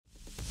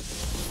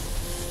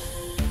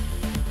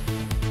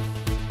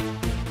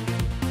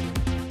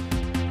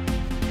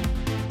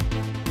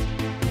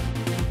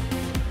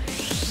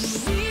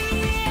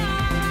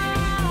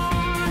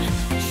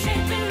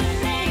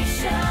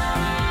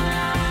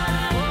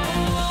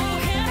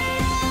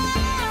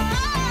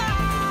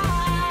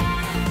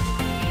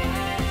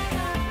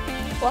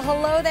Well,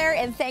 hello there,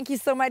 and thank you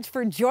so much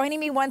for joining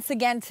me once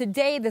again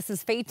today. This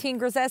is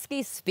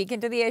Faytene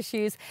speaking to the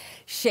issues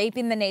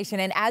shaping the nation.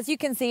 And as you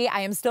can see,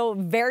 I am still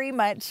very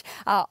much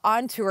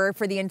on tour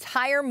for the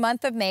entire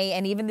month of May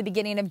and even the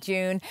beginning of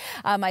June.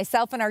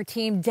 Myself and our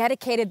team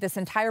dedicated this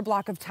entire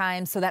block of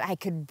time so that I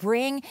could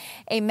bring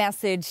a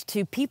message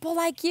to people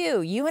like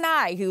you and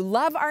I, who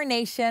love our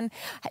nation,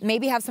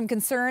 maybe have some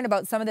concern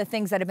about some of the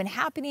things that have been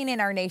happening in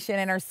our nation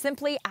and are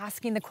simply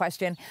asking the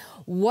question,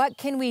 what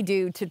can we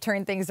do to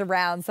turn things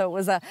around? So it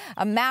was a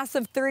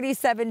massive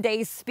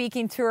 37-day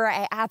speaking tour.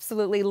 I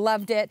absolutely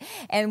loved it.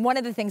 And one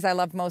of the things I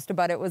loved most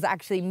about it was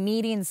actually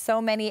meeting so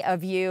many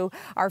of you,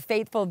 our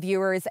faithful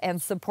viewers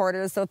and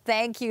supporters. So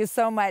thank you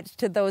so much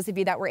to those of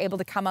you that were able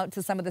to come out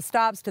to some of the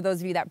stops, to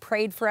those of you that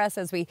prayed for us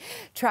as we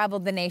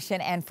traveled the nation,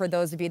 and for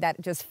those of you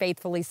that just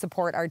faithfully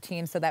support our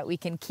team so that we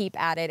can keep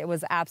at it. It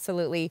was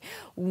absolutely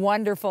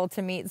wonderful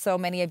to meet so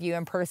many of you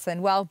in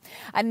person. Well,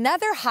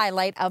 another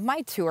highlight of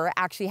my tour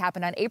actually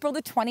happened on April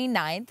the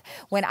 29th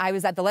when I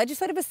was at the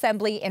Legislative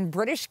Assembly in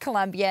British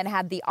Columbia and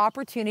had the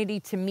opportunity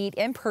to meet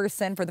in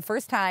person for the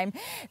first time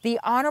the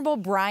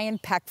Hon.Brian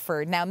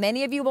Peckford. Now,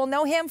 many of you will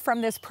know him from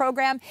this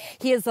program.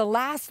 He is the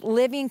last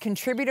living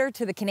contributor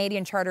to the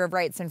Canadian Charter of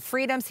Rights and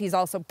Freedoms. He's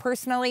also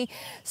personally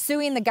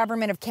suing the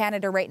government of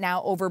Canada right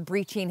now over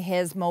breaching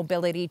his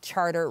mobility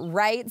charter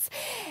rights.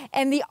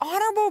 And the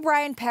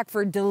Hon.Brian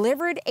Peckford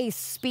delivered a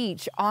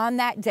speech on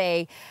that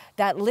day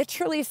that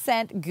literally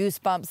sent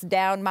goosebumps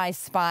down my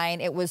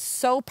spine. It was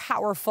so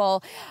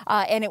powerful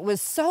and it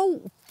was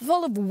so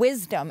full of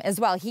wisdom as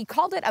well. He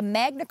called it a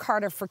Magna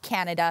Carta for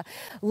Canada,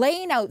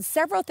 laying out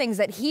several things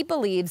that he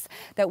believes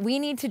that we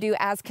need to do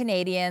as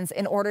Canadians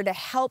in order to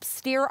help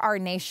steer our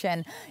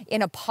nation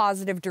in a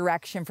positive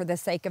direction for the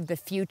sake of the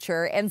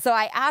future. And so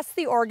I asked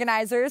the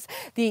organizers,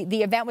 the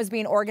event was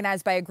being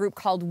organized by a group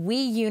called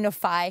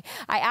WeUnify.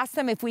 I asked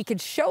them if we could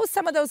show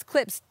some of those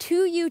clips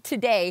to you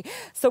today.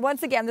 So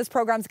once again, this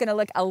program is going to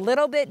look a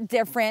little bit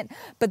different,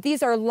 but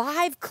these are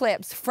live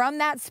clips from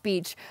that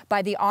speech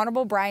by the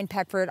Hon.Brian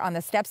Peckford on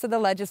the steps of the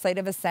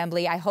Legislative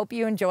Assembly. I hope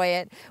you enjoy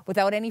it.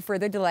 Without any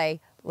further delay,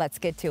 let's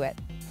get to it.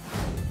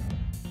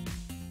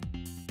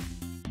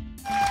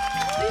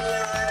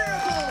 The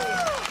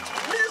Honorable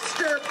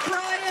Mr.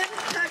 Brian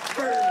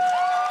Peckford.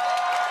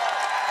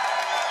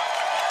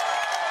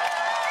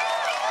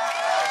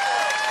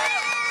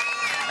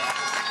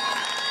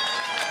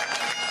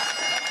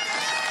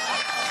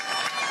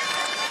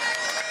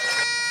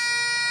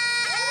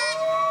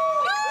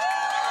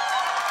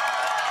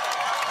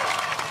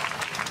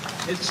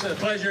 It's a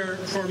pleasure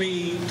for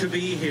me to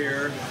be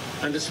here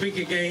and to speak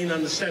again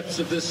on the steps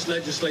of this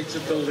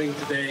legislative building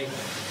today,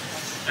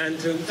 and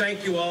to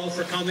thank you all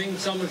for coming.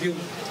 Some of you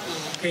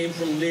came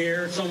from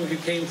near, some of you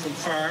came from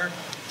far.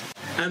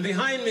 And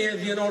behind me,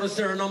 if you notice,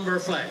 there are a number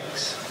of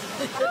flags.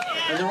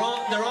 And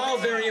they're all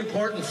very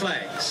important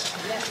flags.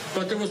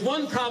 But there was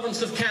one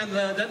province of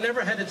Canada that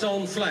never had its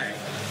own flag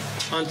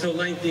until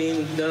the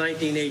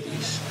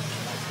 1980s.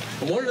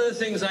 And one of the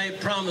things I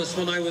promised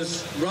when I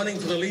was running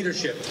for the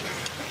leadership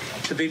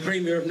to be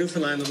Premier of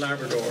Newfoundland and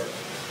Labrador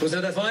was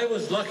that if I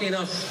was lucky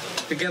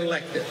enough to get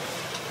elected,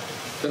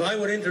 that I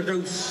would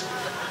introduce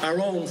our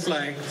own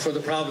flag for the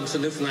province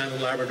of Newfoundland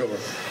and Labrador.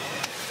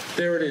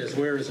 There it is.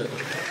 Where is it?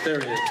 There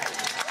it is.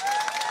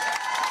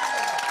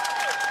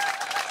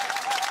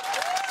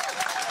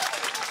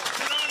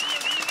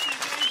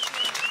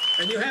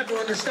 And you have to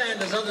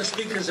understand, as other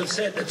speakers have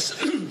said, that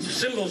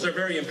symbols are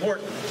very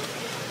important.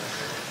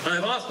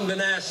 I've often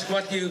been asked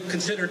what you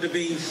consider to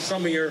be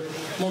some of your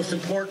most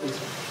important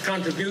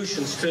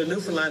contributions to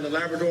Newfoundland and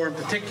Labrador in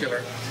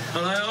particular,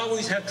 and I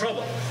always have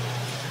trouble.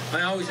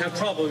 I always have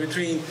trouble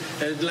between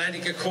the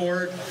Atlantic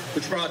Accord,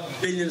 which brought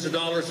billions of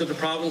dollars to the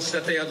province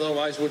that they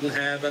otherwise wouldn't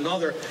have, and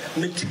other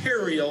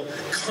material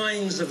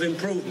kinds of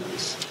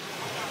improvements.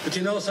 But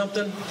you know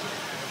something?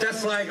 That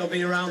flag will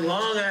be around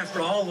long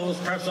after all those,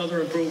 perhaps other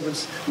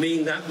improvements,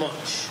 mean that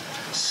much.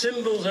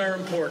 Symbols are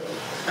important.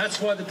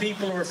 That's why the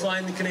people who are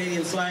flying the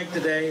Canadian flag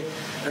today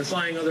and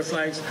flying other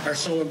flags are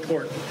so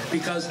important,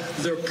 because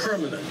they're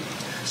permanent.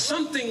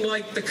 Something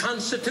like the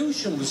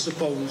Constitution was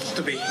supposed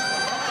to be.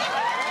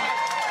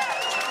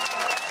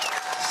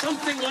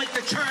 Something like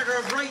the Charter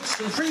of Rights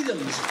and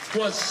Freedoms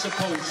was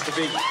supposed to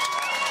be.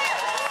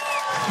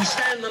 We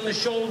stand on the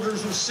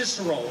shoulders of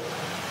Cicero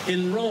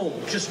in Rome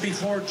just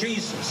before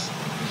Jesus,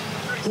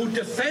 who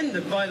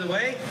defended, by the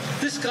way,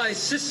 this guy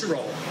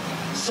Cicero,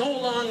 so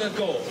long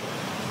ago,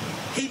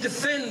 he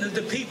defended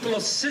the people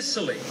of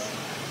Sicily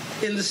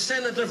in the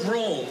Senate of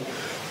Rome,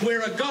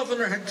 where a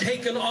governor had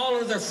taken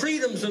all of their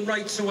freedoms and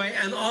rights away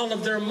and all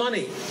of their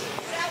money.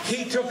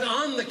 He took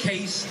on the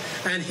case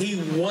and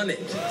he won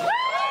it.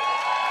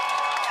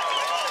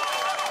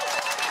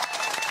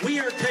 We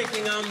are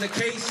taking on the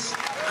case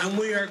and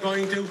we are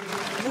going to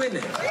win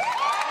it.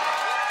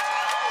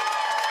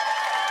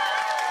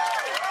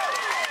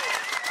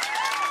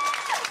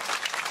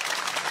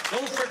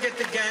 Don't forget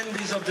the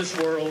Gandhis of this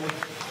world.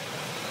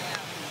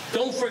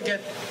 Don't forget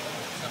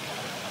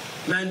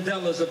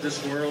Mandelas of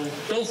this world.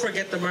 Don't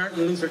forget the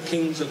Martin Luther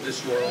Kings of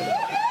this world.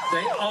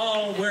 They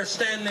all were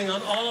standing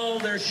on all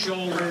their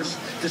shoulders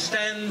to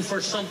stand for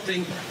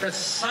something that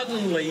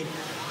suddenly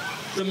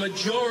the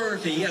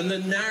majority and the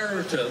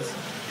narrative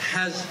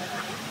has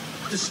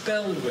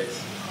dispelled with,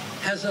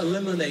 has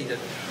eliminated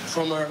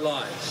from our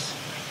lives.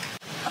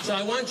 So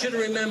I want you to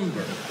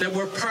remember that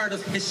we're part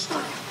of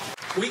history.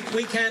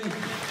 We can,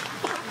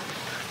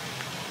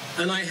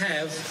 and I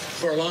have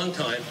for a long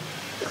time,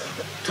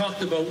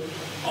 talked about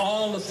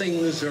all the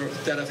things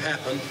that have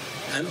happened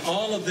and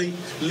all of the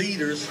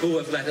leaders who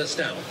have let us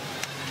down.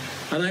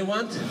 And I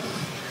want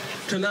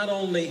to not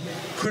only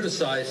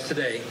criticize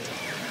today,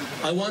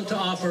 I want to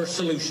offer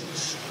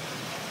solutions.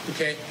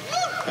 Okay?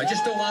 I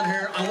just don't want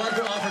here, I want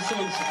to offer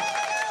solutions.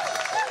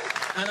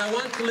 And I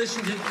want you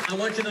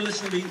to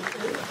listen to me.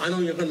 I know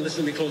you're going to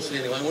listen to me closely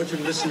anyway. I want you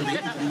to listen to me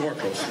even more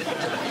closely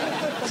today.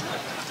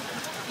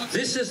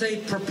 This is a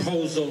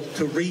proposal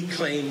to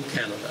reclaim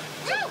Canada.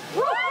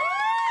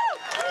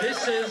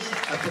 This is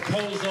a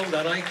proposal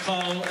that I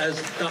call,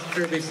 as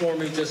Doctor before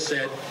me just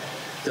said,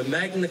 the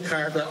Magna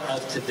Carta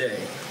of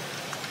today.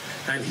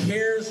 And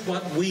here's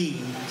what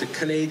we, the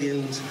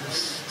Canadians,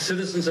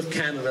 citizens of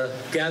Canada,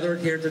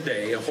 gathered here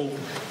today. I hope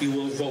you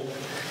will vote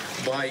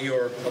by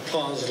your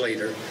applause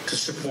later to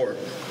support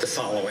the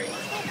following.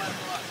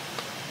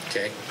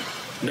 Okay?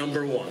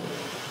 Number one,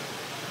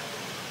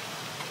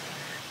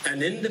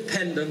 an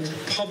independent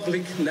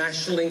public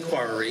national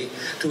inquiry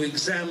to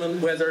examine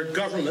whether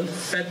government,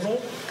 federal,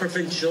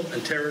 provincial,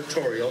 and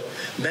territorial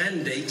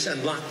mandates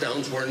and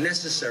lockdowns were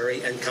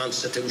necessary and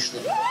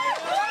constitutional.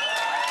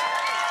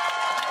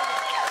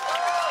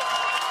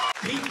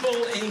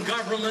 People in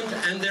government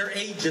and their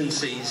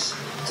agencies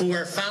who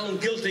are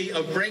found guilty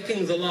of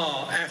breaking the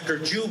law after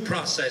due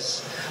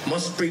process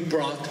must be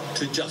brought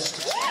to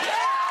justice.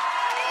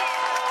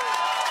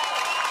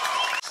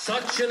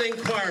 Such an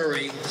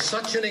inquiry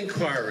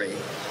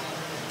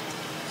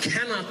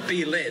cannot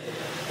be led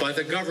by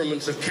the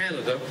governments of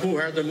Canada, who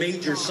are the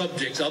major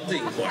subjects of the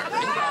inquiry.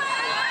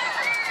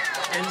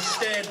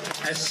 Instead,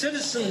 a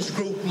citizens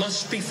group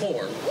must be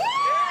formed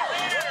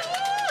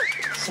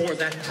for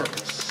that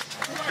purpose.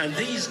 And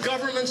these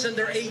governments and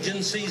their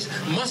agencies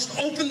must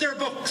open their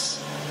books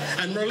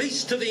and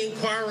release to the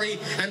inquiry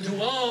and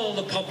to all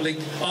the public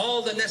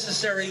all the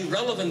necessary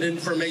relevant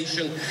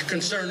information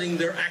concerning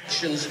their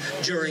actions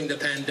during the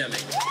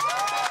pandemic.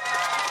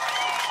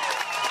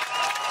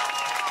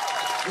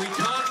 We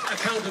talk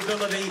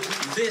accountability.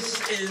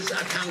 This is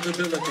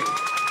accountability.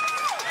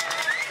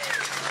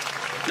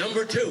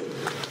 Number two.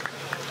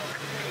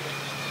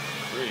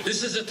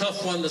 This is a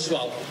tough one to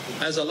swallow,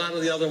 as a lot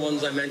of the other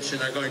ones I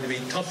mentioned are going to be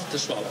tough to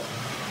swallow.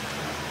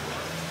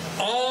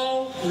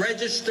 All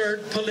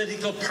registered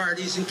political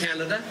parties in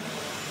Canada,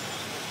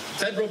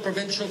 federal,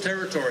 provincial,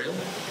 territorial,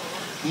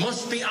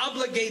 must be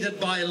obligated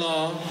by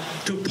law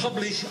to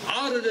publish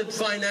audited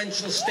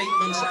financial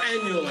statements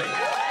annually.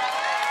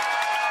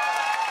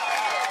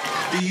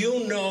 Do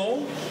you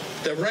know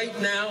that right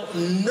now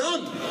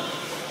none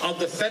of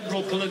the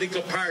federal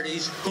political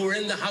parties who are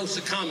in the House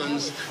of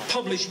Commons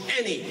publish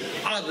any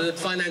audited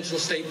financial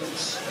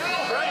statements?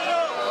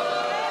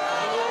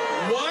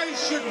 Why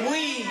should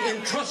we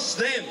entrust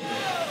them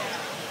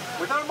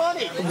with our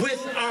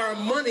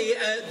money,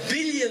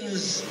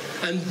 billions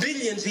and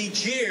billions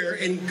each year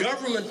in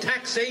government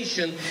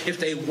taxation if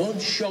they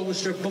won't show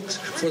us their books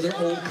for their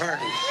own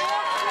parties?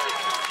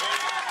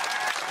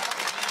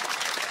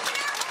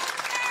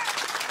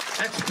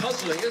 That's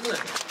puzzling, isn't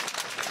it?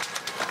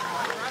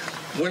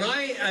 When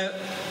I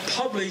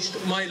published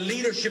my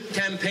leadership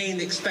campaign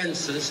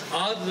expenses,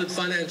 audited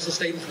financial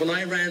statements, when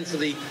I ran for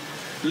the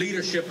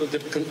leadership of the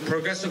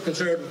Progressive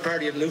Conservative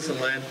Party of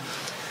Newfoundland,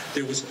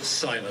 there was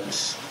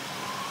silence.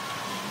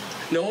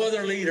 No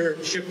other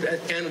leadership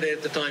candidate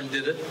at the time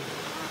did it,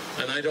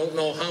 and I don't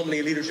know how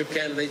many leadership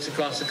candidates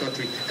across the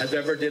country have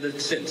ever did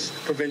it since,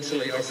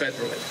 provincially or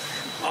federally.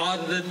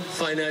 Audited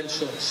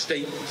financial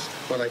statements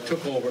when I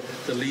took over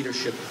the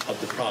leadership of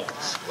the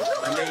province.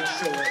 I made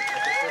sure that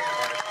the first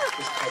part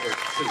was covered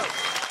too.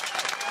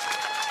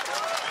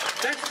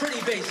 That's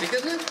pretty basic,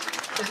 isn't it?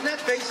 Isn't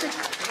that basic?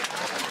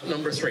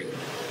 Number three.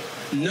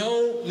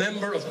 No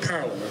member of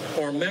Parliament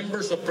or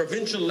members of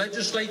provincial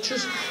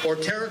legislatures or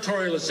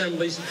territorial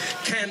assemblies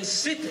can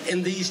sit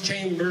in these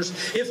chambers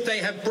if they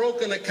have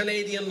broken a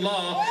Canadian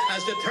law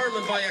as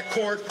determined by a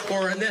court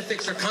or an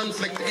ethics or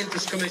conflict of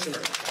interest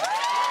commissioner.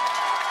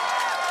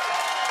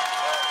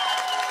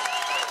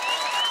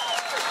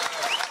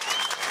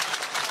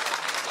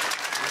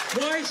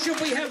 Why should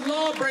we have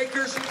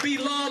lawbreakers be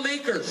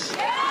lawmakers?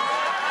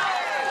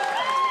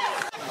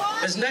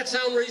 Doesn't that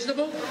sound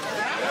reasonable?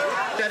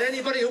 That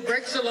anybody who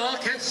breaks the law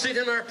can't sit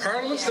in our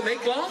parliaments to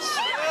make laws?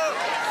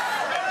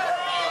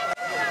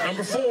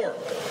 Number four,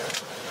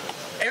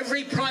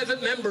 every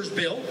private member's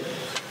bill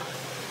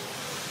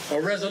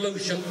or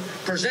resolution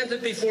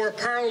presented before a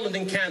parliament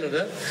in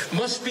Canada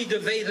must be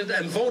debated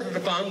and voted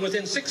upon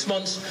within 6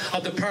 months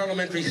of the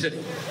parliamentary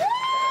sitting.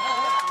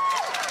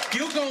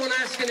 You go and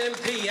ask an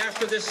MP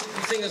after this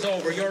thing is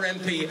over, your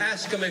MP,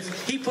 ask him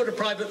if he put a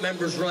private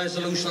member's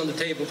resolution on the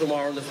table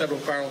tomorrow in the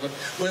federal parliament,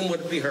 when would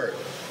it be heard?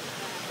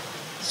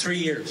 3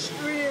 years.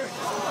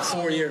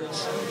 4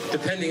 years,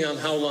 depending on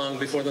how long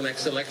before the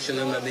next election,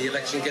 and then the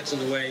election gets in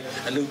the way,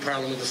 a new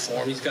parliament is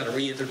formed, he's got to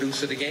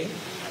reintroduce it again.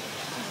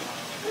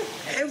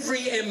 Every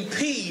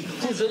MP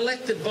who's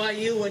elected by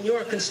you in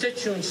your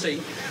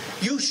constituency,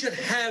 you should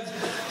have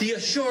the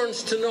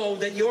assurance to know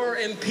that your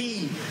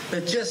MP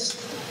that just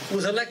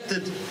was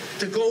elected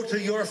to go to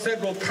your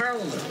federal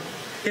parliament,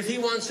 if he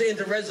wants to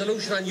enter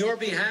resolution on your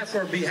behalf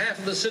or behalf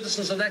of the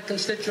citizens of that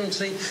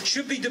constituency,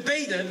 should be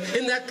debated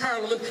in that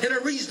parliament in a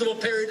reasonable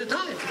period of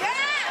time.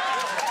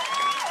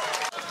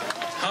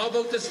 How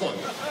about this one?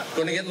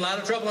 Going to get in a lot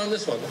of trouble on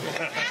this one.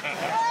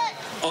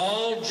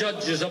 All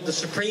judges of the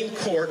Supreme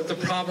Court of the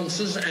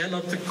provinces and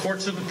of the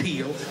courts of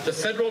appeal, the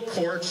federal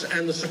courts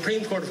and the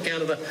Supreme Court of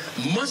Canada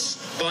must,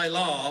 by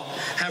law,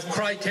 have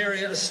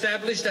criteria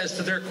established as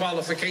to their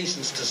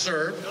qualifications to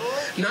serve.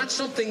 Not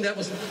something that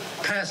was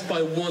passed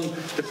by one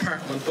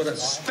department, but a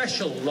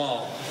special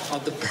law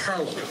of the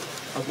Parliament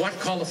of what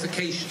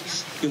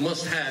qualifications you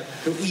must have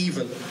to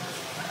even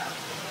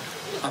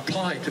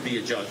apply to be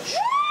a judge.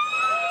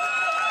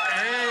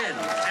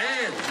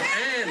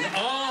 And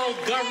all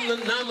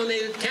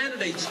government-nominated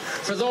candidates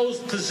for those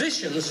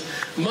positions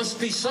must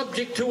be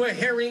subject to a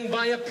hearing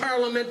by a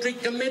parliamentary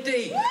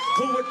committee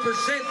who would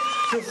present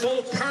to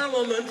full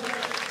Parliament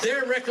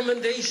their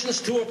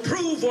recommendations to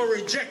approve or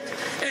reject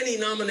any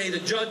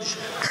nominated judge.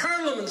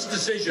 Parliament's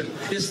decision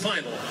is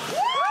final.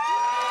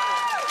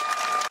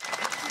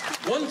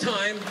 One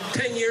time,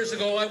 10 years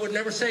ago, I would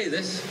never say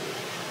this.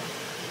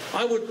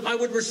 I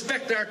would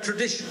respect our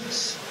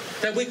traditions,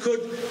 that we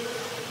could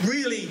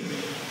really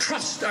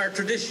trust our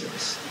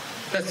traditions,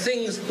 that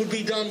things would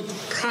be done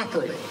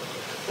properly.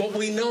 But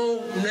we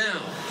know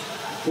now,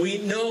 we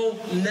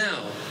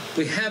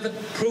have it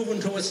proven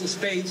to us in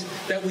spades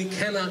that we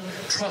cannot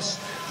trust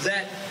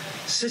that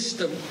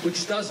system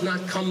which does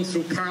not come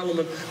through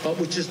Parliament, but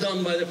which is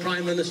done by the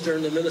Prime Minister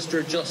and the Minister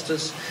of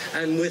Justice,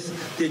 and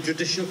with the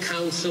Judicial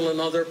Council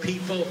and other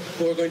people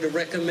who are going to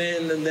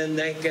recommend, and then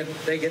they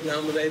get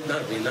nominated,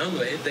 not be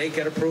nominated, they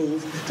get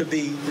approved to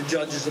be the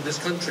judges of this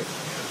country.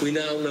 We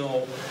now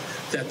know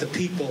that the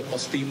people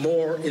must be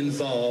more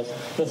involved.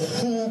 Well,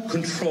 who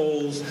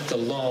controls the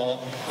law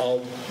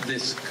of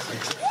this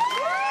country?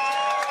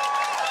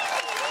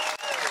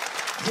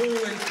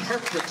 Who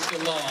interprets the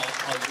law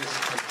of this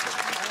country?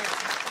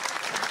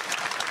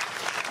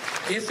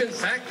 If, in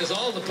fact, as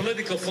all the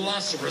political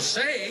philosophers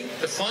say,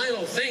 the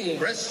final thing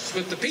rests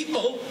with the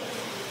people,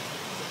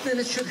 then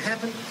it should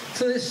happen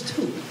to this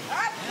too.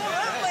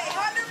 Absolutely,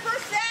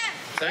 100%.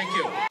 Thank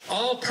you.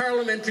 All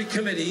parliamentary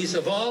committees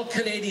of all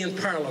Canadian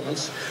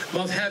parliaments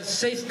must have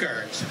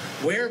safeguards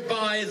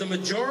whereby the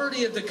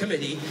majority of the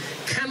committee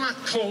cannot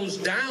close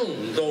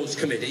down those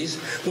committees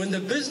when the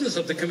business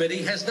of the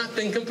committee has not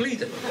been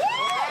completed.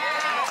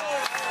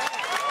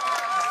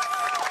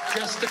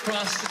 Just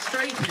across the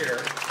strait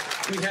here,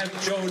 we have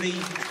Jody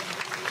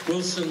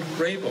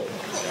Wilson-Raybould,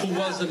 who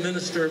was the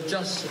Minister of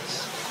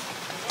Justice,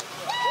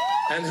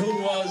 and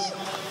who was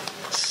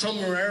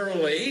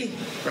summarily,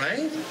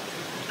 right,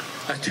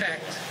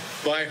 attacked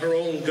by her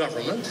own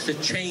government to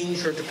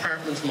change her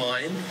department's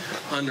mind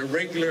on a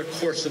regular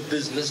course of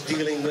business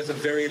dealing with a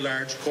very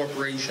large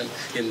corporation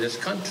in this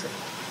country.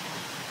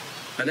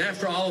 And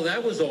after all of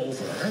that was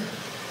over,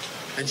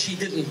 and she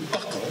didn't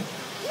buckle,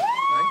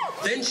 right,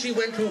 then she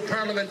went to a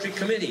parliamentary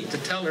committee to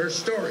tell her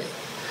story.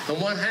 And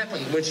what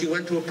happened when she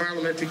went to a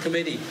parliamentary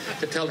committee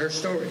to tell her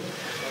story?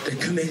 The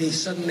committee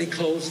suddenly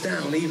closed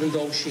down, even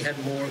though she had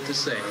more to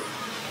say.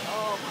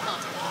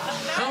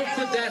 How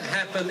could that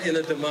happen in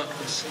a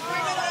democracy?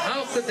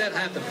 How could that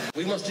happen?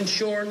 We must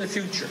ensure in the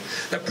future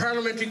that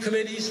parliamentary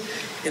committees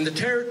in the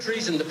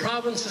territories, in the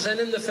provinces, and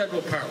in the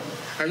federal parliament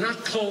are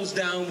not closed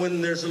down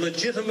when there's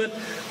legitimate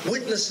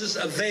witnesses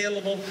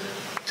available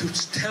to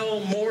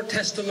tell more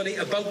testimony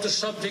about the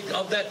subject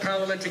of that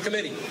parliamentary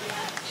committee.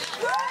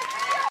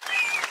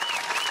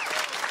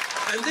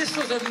 And this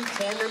was a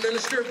former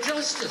Minister of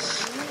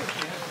Justice.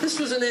 This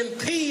was an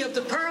MP of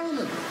the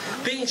Parliament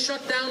being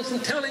shut down from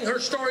telling her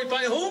story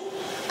by whom?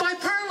 By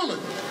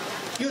Parliament.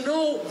 You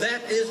know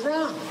that is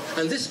wrong.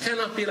 And this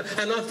cannot be.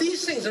 And if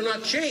these things are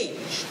not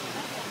changed,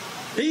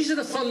 these are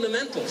the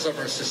fundamentals of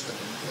our system.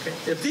 Okay?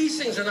 If these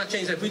things are not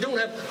changed, if we don't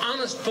have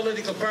honest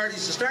political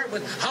parties to start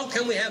with, how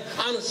can we have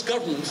honest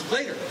governments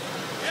later?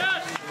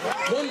 Yes.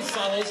 One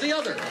follows the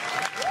other.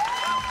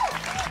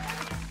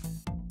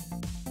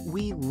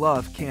 We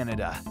love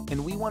Canada,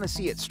 and we want to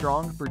see it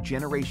strong for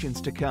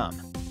generations to come.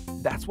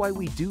 That's why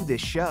we do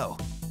this show.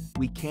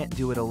 We can't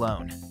do it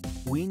alone.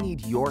 We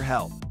need your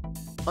help.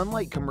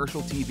 Unlike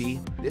commercial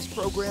TV, this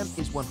program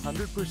is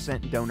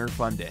 100%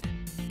 donor-funded.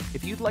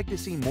 If you'd like to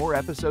see more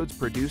episodes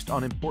produced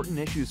on important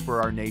issues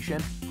for our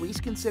nation, please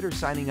consider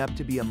signing up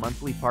to be a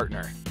monthly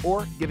partner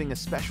or giving a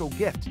special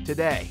gift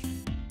today.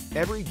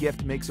 Every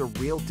gift makes a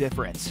real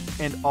difference,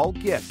 and all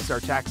gifts are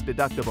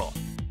tax-deductible.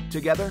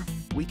 Together,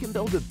 we can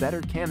build a better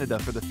Canada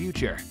for the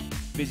future.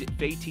 Visit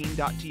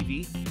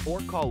Faytene.tv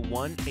or call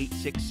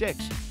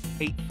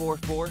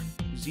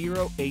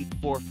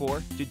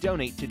 1-866-844-0844 to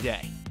donate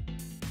today.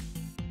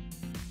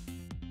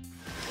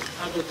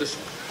 How about this?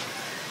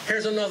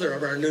 Here's another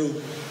of our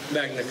new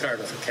Magna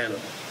Carta for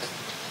Canada.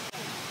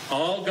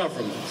 All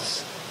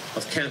governments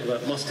of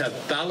Canada must have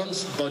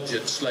balanced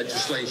budgets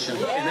legislation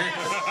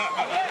enacted,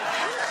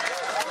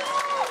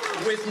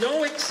 with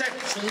no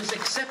exceptions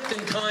except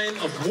in time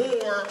of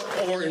war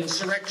or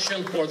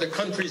insurrection or the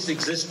country's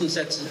existence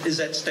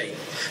is at stake.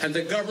 And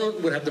the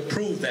government would have to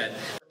prove that.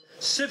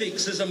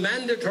 Civics is a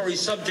mandatory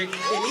subject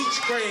in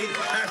each grade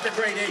after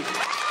grade 8.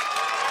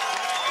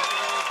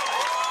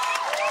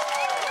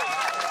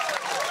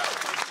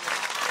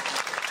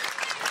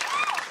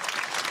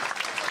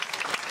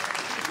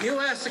 You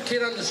ask a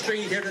kid on the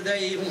street here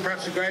today, even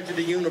perhaps a graduate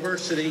of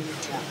university,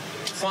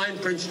 find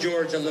Prince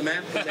George on the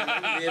map, and they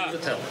won't be able to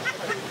tell.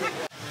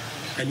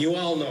 And you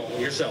all know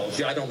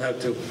yourselves, I don't have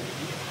to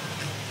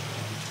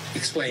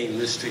explain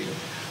this to you.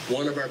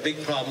 One of our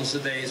big problems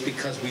today is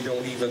because we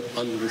don't even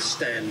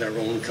understand our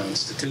own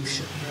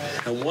Constitution.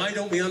 And why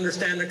don't we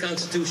understand our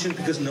Constitution?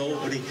 Because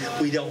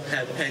we don't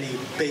have any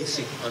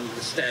basic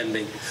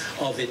understanding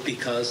of it,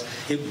 because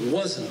it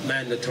wasn't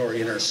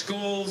mandatory in our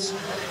schools,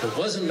 it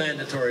wasn't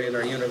mandatory in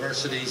our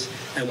universities,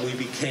 and we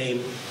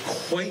became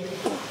quite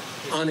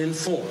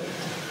uninformed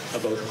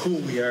about who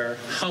we are,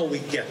 how we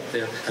get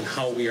there, and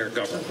how we are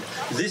governed.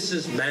 This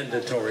is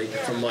mandatory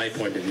from my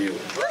point of view.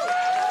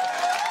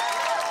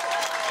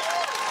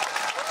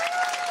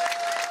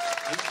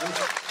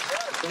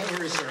 Don't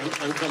worry, sir.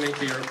 I'm coming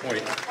to your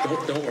point.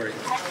 Don't worry.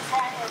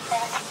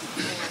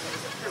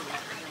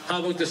 How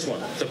about this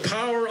one? The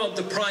power of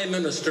the Prime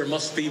Minister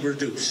must be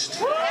reduced.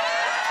 Do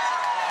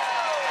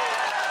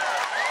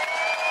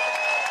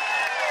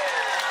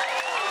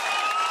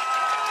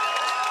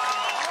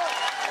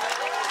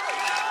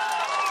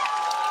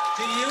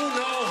you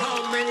know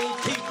how many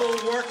people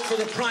work for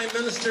the Prime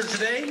Minister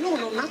today? No,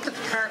 not the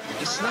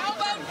department. It's not the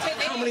department.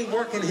 How many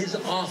work in his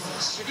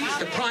office?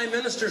 The Prime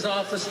Minister's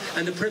office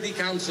and the Privy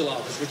Council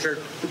office, which are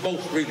both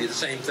really the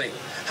same thing.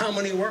 How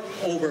many work?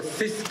 Over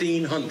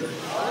 1,500.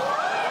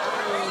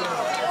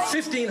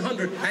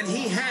 1,500. And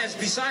he has,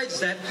 besides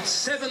that,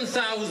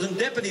 7,000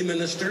 deputy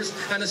ministers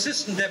and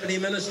assistant deputy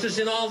ministers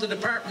in all the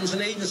departments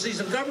and agencies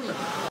of government.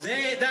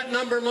 That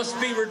number must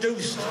be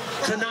reduced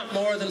to not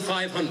more than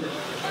 500.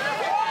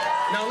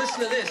 Now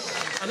listen to this,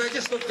 and I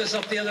just looked this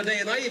up the other day,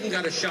 and I even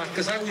got a shock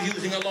because I was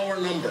using a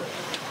lower number.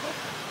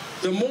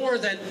 The more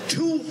than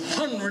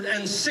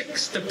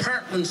 206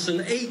 departments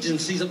and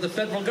agencies of the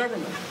federal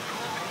government.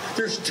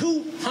 There's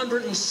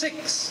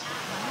 206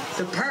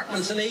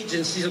 departments and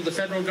agencies of the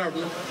federal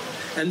government,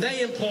 and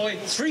they employ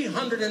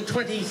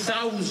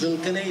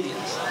 320,000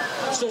 Canadians.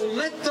 So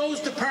let those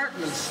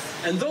departments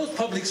and those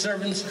public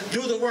servants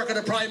do the work of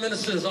the Prime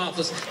Minister's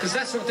office, because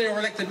that's what they were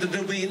elected to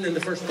do in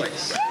the first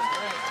place.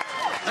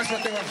 That's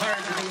what they were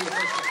hired to do in the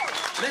first place.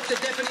 Let the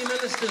deputy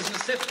ministers and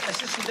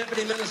assistant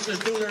deputy ministers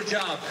do their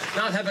job,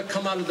 not have it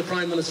come out of the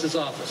Prime Minister's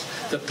office.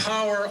 The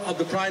power of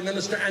the Prime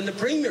Minister and the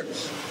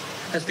premiers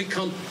has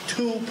become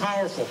too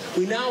powerful.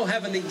 We now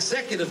have an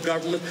executive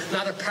government,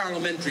 not a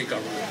parliamentary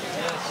government.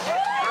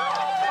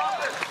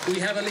 We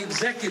have an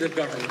executive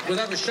government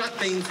without a shot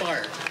being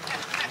fired.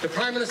 The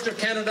Prime Minister of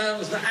Canada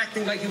was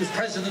acting like he was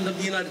President of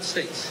the United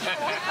States,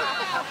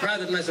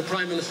 rather than as the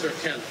Prime Minister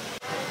of Canada.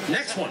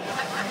 Next one.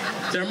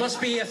 There must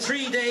be a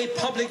 3-day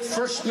public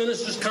First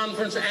Ministers'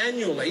 Conference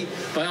annually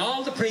by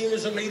all the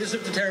premiers and leaders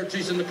of the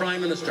territories and the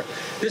Prime Minister.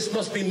 This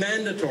must be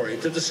mandatory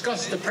to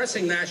discuss the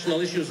pressing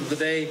national issues of the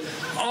day.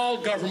 All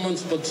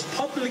governments must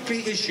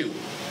publicly issue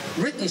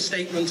written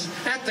statements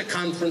at the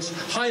conference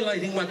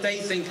highlighting what they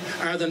think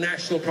are the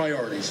national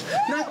priorities.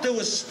 Not do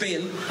a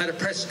spin at a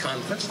press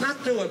conference,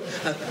 not do a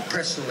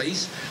press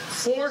release.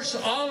 Force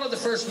all of the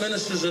First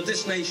Ministers of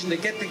this nation to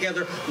get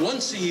together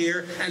once a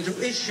year and to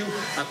issue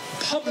a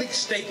public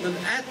statement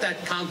at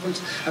that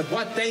conference of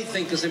what they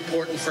think is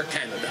important for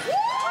Canada.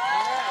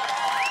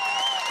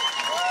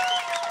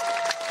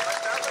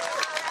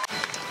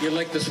 You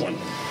like this one?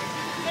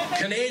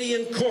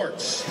 Canadian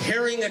courts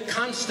hearing a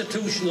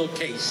constitutional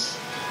case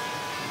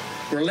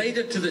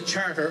related to the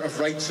Charter of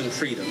Rights and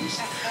Freedoms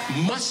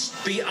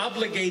must be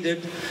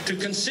obligated to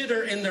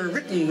consider in their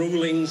written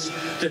rulings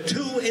the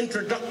two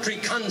introductory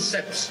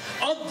concepts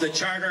of the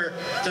Charter,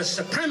 the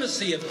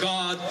supremacy of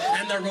God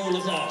and the rule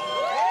of law.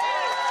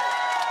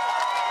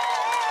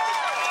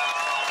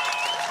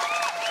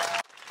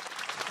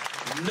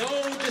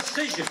 No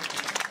decision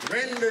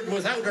rendered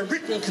without a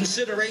written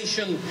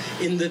consideration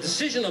in the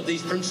decision of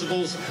these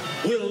principles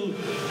will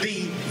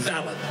be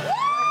valid.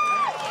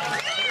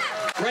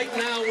 Right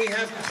now, we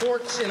have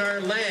courts in our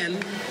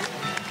land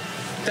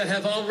that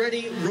have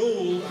already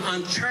ruled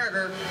on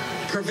charter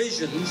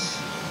provisions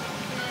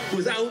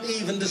without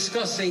even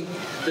discussing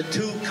the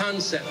two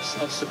concepts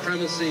of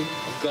supremacy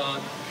of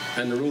God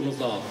and the rule of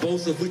law,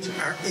 both of which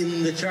are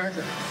in the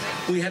charter.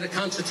 We had a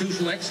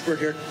constitutional expert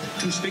here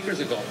 2 speakers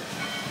ago,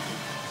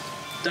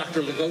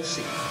 Dr.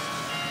 Lugosi.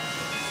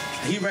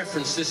 He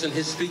referenced this in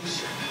his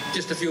speech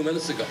just a few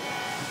minutes ago.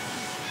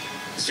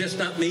 It's just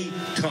not me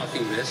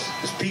talking this.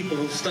 It's people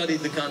who studied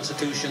the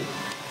Constitution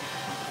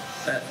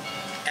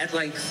at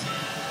length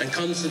and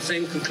comes to the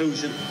same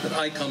conclusion that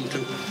I come to,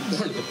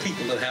 one of the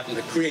people that happen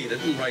to create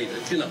it and write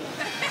it, you know.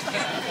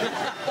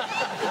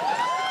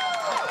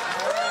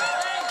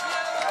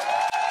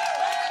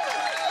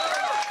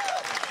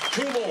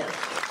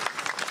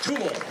 Two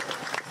more.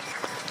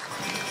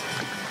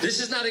 This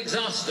is not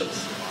exhaustive,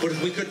 but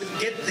if we could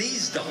get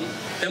these done,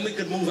 then we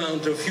could move on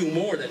to a few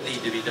more that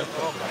need to be done.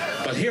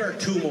 But here are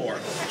two more,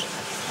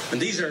 and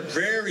these are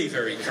very,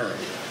 very current.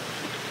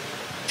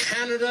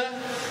 Canada,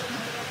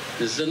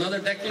 this is another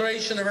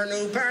declaration of our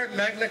new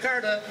Magna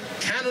Carta.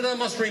 Canada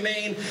must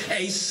remain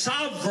a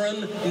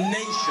sovereign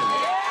nation.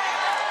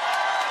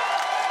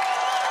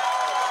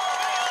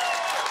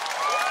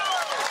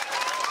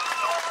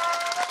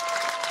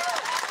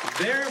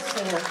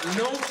 Therefore,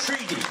 no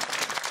treaty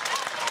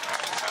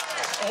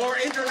or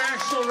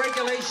international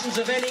regulations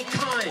of any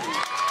kind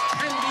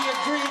can be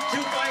agreed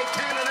to by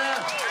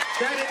Canada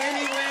that in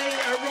any way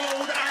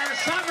erode our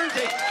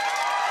sovereignty.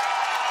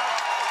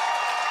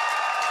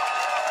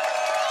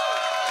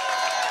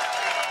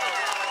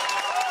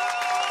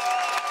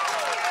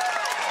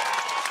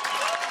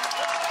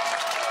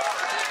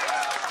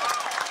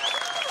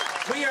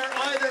 We are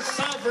either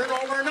sovereign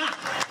or we're not.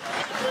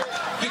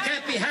 You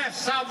can't be half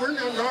sovereign,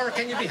 nor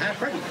can you be half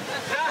pregnant.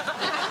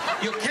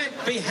 You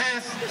can't be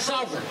half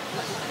sovereign.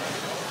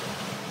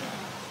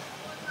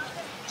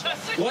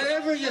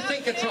 Whatever you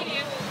think of Trump,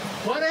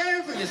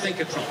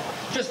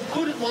 just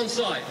put it one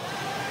side.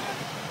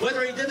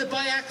 Whether he did it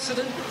by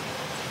accident,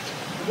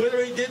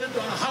 whether he did it,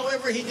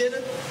 however he did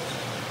it,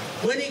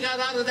 when he got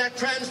out of that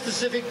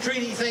Trans-Pacific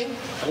Treaty thing,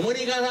 and when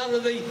he got out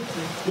of the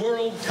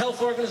World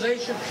Health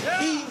Organization,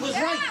 he was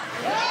right.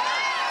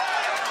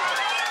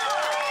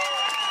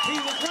 He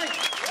was right.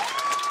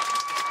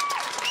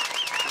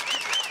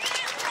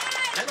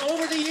 And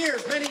over the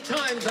years, many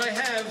times I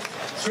have,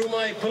 through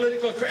my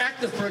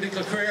active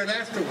political career and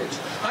afterwards,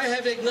 I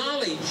have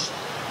acknowledged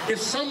if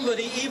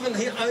somebody, even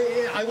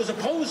I was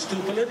opposed to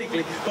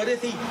politically, but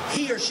if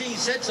he or she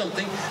said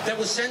something that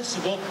was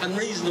sensible and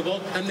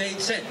reasonable and made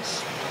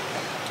sense.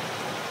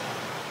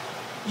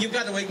 You've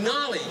got to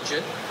acknowledge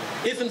it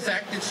if, in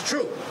fact, it's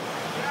true.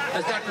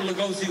 As Dr.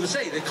 Lugosi would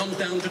say, it comes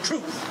down to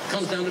truth.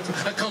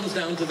 It comes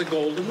down to the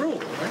golden rule.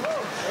 Right?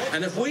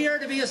 And if we are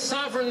to be a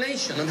sovereign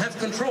nation and have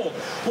control,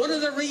 one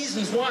of the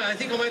reasons why, I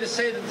think I might have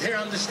said it here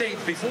on the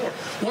stage before,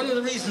 one of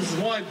the reasons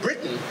why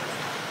Britain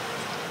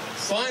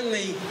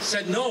finally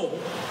said no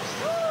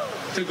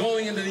to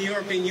going into the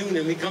European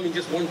Union, becoming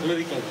just one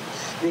political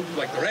group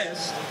like the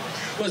rest,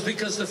 was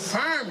because the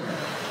farmer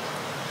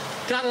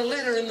got a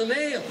letter in the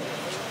mail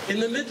in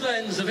the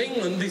Midlands of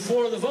England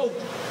before the vote,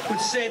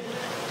 which said,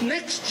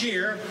 next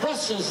year,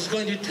 Brussels is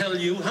going to tell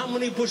you how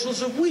many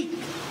bushels of wheat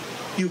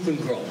you can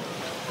grow.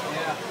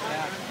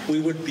 We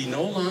would be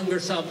no longer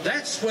sovereign.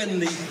 That's when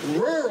the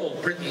rural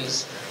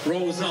Britons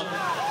rose up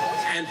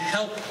and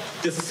helped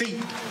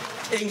defeat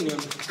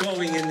England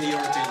going in the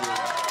European Union.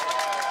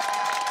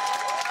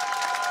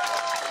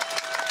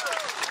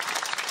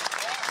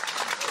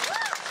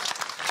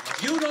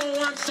 You don't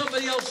want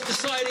somebody else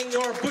deciding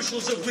your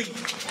bushels of wheat.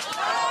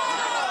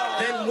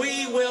 Then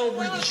we will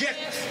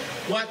reject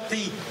what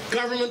the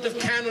government of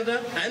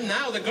Canada and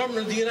now the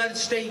government of the United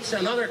States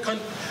and other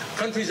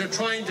countries are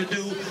trying to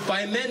do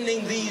by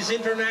amending these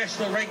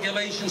international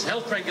regulations,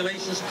 health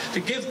regulations, to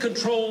give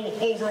control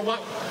over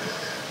what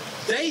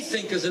they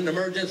think is an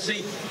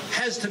emergency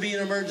has to be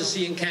an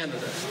emergency in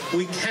Canada.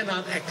 We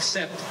cannot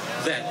accept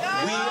that.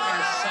 We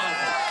are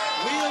sovereign.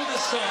 We'll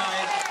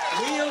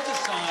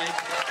decide.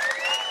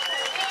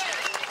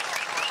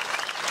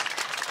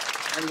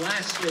 And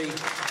lastly,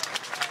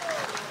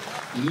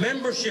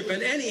 membership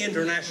in any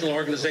international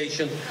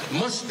organization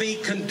must be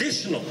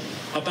conditional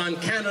upon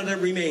Canada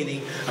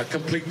remaining a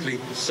completely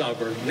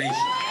sovereign nation.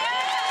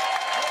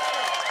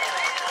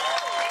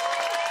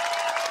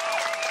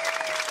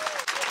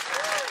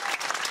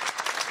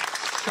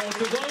 So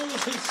to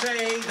those who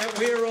say that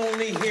we're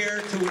only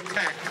here to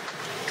attack,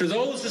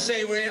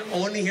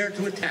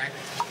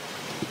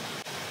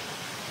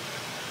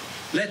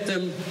 let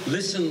them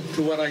listen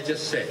to what I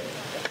just said.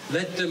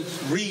 Let them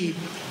read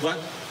what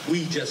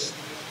we just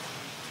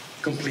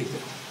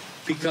completed,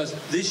 because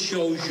this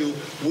shows you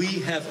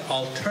we have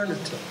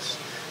alternatives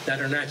that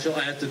are natural.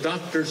 As the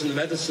doctors and the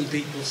medicine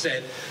people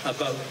said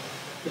about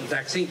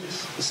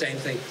vaccines, the same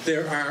thing.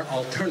 There are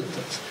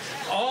alternatives.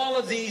 All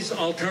of these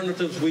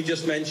alternatives we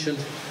just mentioned,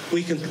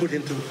 we can put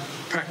into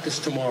practice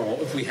tomorrow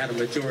if we had a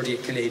majority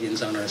of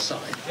Canadians on our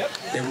side.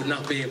 They would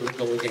not be able to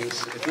go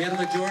against it. If we had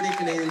a majority of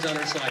Canadians on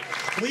our side,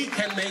 we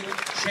can make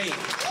change.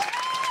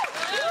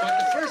 But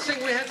the first thing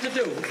we have to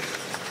do,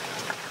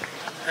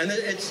 and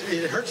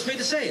it hurts me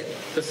to say it,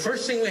 the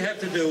first thing we have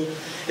to do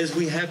is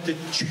we have to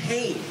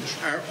change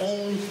our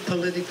own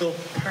political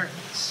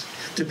parties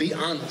to be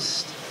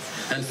honest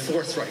and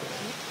forthright.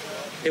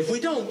 If we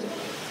don't,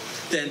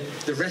 then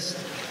the rest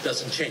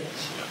doesn't change,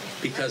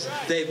 because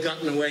they've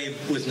gotten away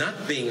with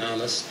not being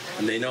honest,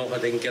 and they know how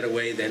they can get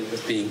away then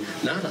with being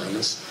not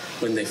honest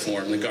when they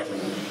form the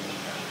government.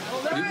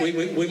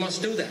 We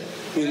must do that.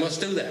 We must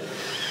do that.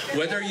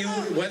 Whether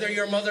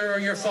your mother or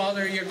your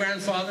father or your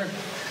grandfather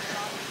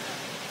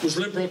was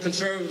liberal,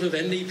 conservative,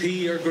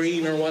 NDP or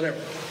Green or whatever,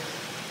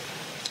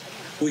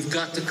 we've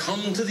got to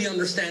come to the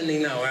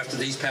understanding now after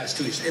these past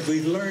 2 years. If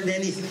we've learned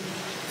anything,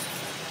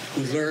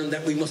 we've learned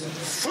that we must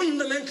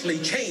fundamentally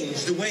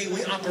change the way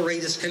we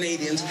operate as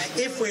Canadians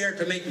if we are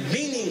to make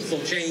meaningful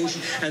change,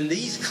 and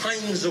these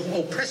kinds of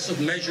oppressive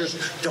measures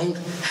don't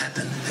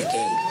happen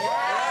again.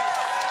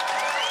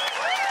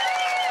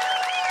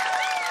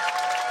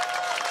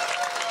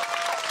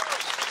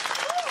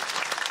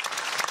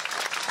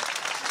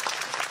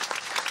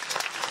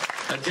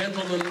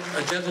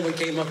 A gentleman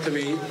came up to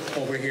me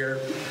over here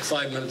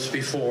 5 minutes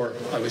before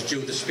I was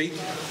due to speak,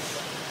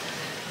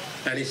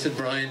 and he said,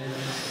 "Brian,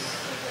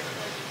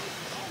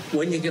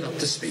 when you get up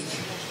to speak,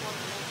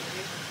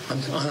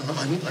 I'm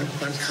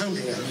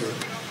counting on you to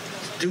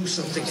do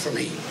something for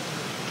me."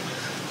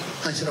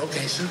 I said,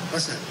 "Okay, sir,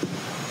 what's that?"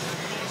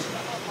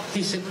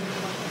 He said,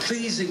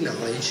 "Please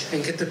acknowledge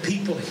and get the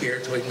people here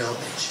to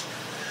acknowledge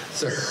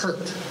the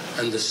hurt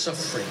and the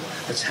suffering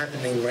that's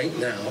happening right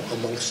now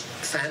amongst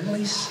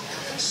families,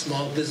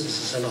 small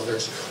businesses and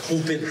others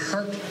who've been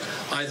hurt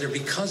either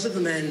because of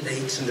the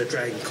mandates and the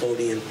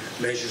draconian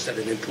measures that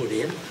have been put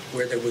in,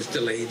 where there was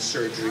delayed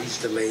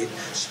surgeries, delayed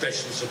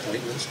specialist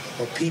appointments,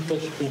 or people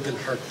who've been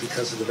hurt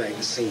because of the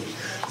vaccine.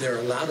 There are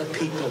a lot of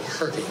people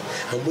hurting,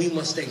 and we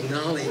must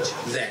acknowledge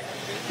that.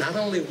 Not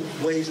only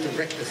ways to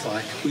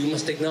rectify, we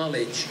must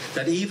acknowledge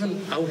that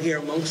even out here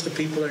amongst the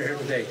people that are here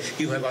today,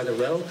 you have either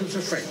relatives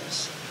or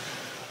friends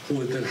who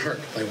have been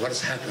hurt by what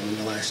has happened in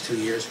the last 2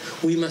 years.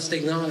 We must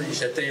acknowledge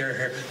that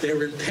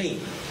they're in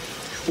pain.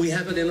 We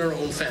have it in our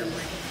own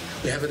family.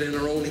 We have it in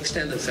our own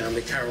extended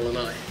family, Carol and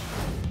I.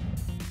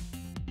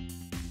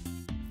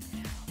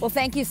 Well,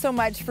 thank you so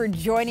much for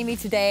joining me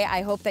today.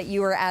 I hope that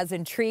you were as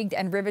intrigued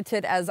and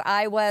riveted as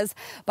I was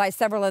by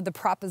several of the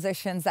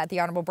propositions that the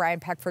Honorable Brian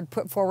Peckford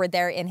put forward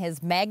there in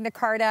his Magna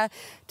Carta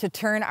to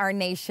turn our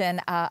nation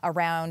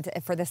around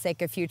for the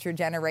sake of future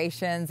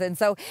generations. And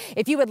so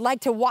if you would like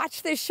to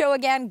watch this show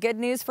again, good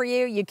news for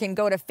you. You can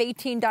go to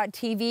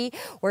Faytene.tv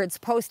where it's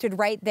posted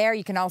right there.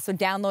 You can also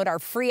download our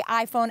free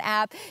iPhone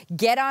app,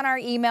 get on our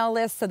email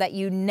list so that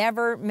you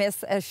never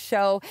miss a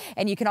show.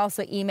 And you can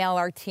also email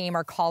our team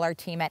or call our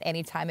team at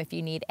any time if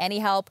you need any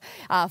help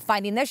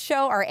finding this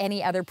show or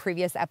any other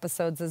previous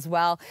episodes as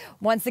well.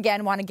 Once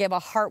again, want to give a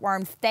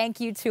heartwarming thank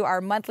you to our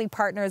monthly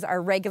partners,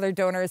 our regular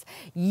donors.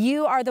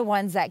 You are the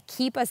ones that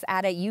keep us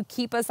at it. You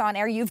keep us on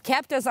air. You've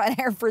kept us on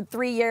air for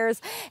 3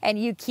 years, and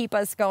you keep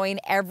us going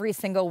every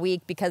single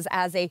week because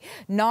as a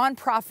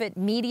nonprofit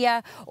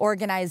media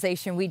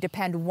organization, we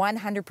depend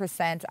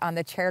 100% on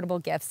the charitable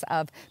gifts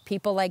of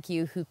people like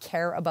you who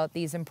care about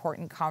these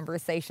important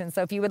conversations.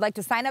 So if you would like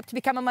to sign up to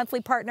become a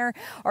monthly partner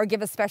or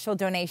give a special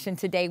donation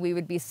today, we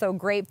would be so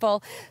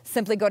grateful.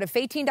 Simply go to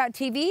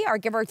Faytene.tv or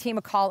give our team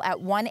a call at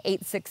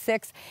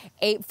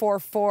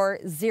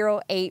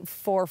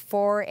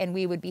 1-866-844-0844, and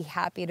we would be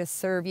happy to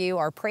serve you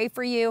or pray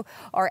for you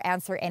or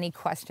answer any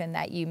question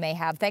that you may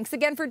have. Thanks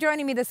again for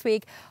joining me this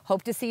week.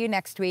 Hope to see you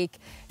next week.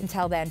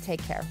 Until then,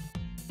 take care.